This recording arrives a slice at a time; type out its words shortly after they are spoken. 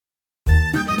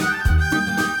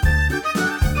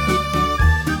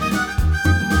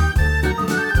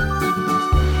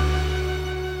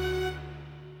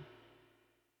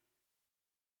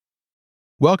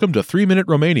Welcome to 3-Minute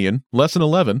Romanian, Lesson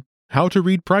 11, How to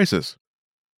Read Prices.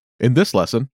 In this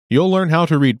lesson, you'll learn how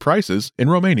to read prices in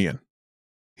Romanian.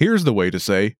 Here's the way to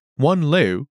say 1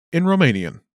 leu in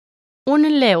Romanian. Un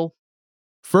leu.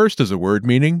 First is a word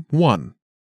meaning one.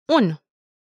 Un.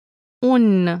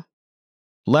 Un.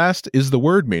 Last is the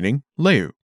word meaning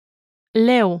leu.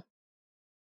 Leu.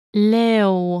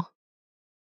 Leu.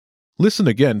 Listen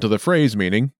again to the phrase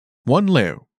meaning 1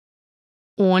 leu.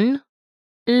 Un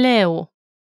leu.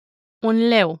 Un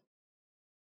leu.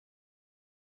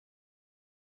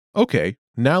 Okay,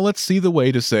 now let's see the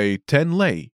way to say 10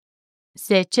 lei.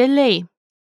 10 lei.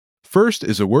 First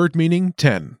is a word meaning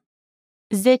 10.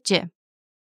 10.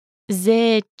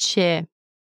 10.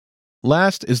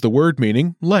 Last is the word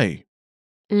meaning lei.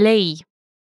 Lei.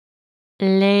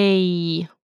 Lei.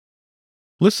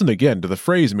 Listen again to the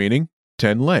phrase meaning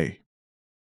 10 lei.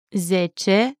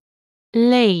 10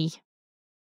 lei.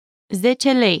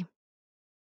 10 lei.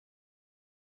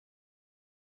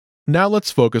 Now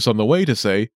let's focus on the way to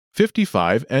say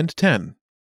 55 and 10.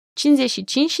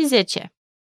 55 și 10.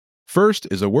 First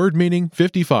is a word meaning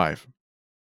 55.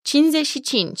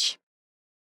 55.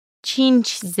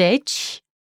 50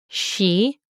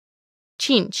 și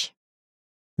 5.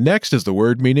 Next is the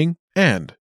word meaning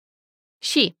and.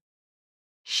 Și.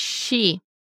 Și.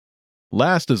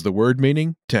 Last is the word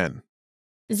meaning 10.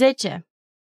 10.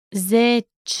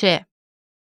 10.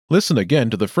 Listen again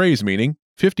to the phrase meaning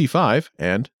 55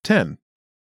 and 10.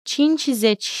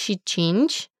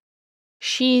 55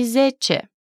 și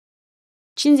 10.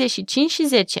 55 și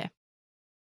 10.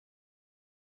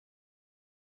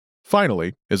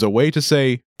 Finally is a way to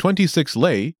say 26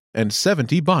 lei and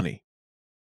 70 bani.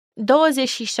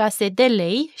 26 de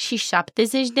lei și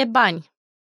 70 de bani.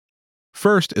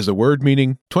 First is a word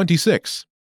meaning 26.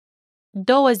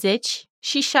 20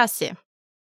 și 6.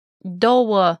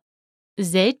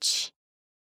 20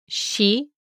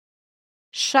 și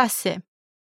 6.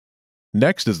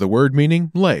 Next is the word meaning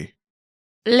lei.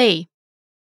 Lei.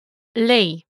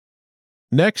 Lei.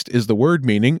 Next is the word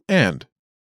meaning and.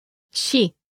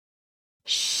 Și.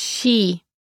 Și.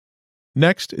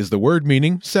 Next is the word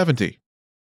meaning 70.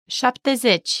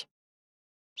 70.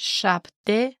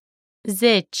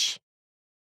 70.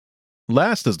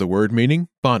 Last is the word meaning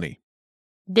bani.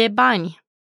 De bani.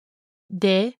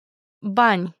 De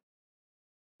bani.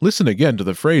 Listen again to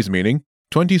the phrase meaning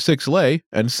 26 lei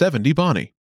and 70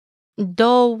 bani.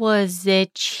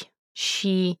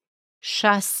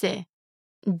 26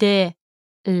 de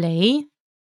lei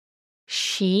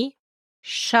și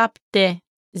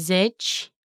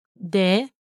 70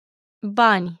 de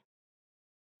bani.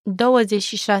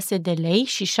 26 de lei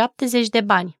și 70 de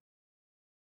bani.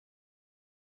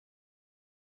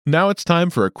 Now it's time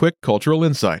for a quick cultural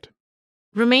insight.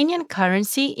 Romanian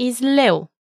currency is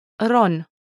leu, ron,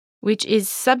 which is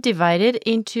subdivided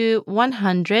into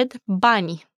 100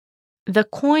 bani. The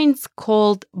coins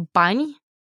called bani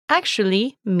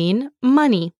actually mean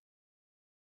money.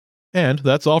 And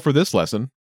that's all for this lesson.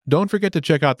 Don't forget to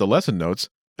check out the lesson notes,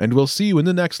 and we'll see you in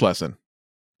the next lesson.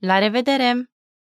 La revedere!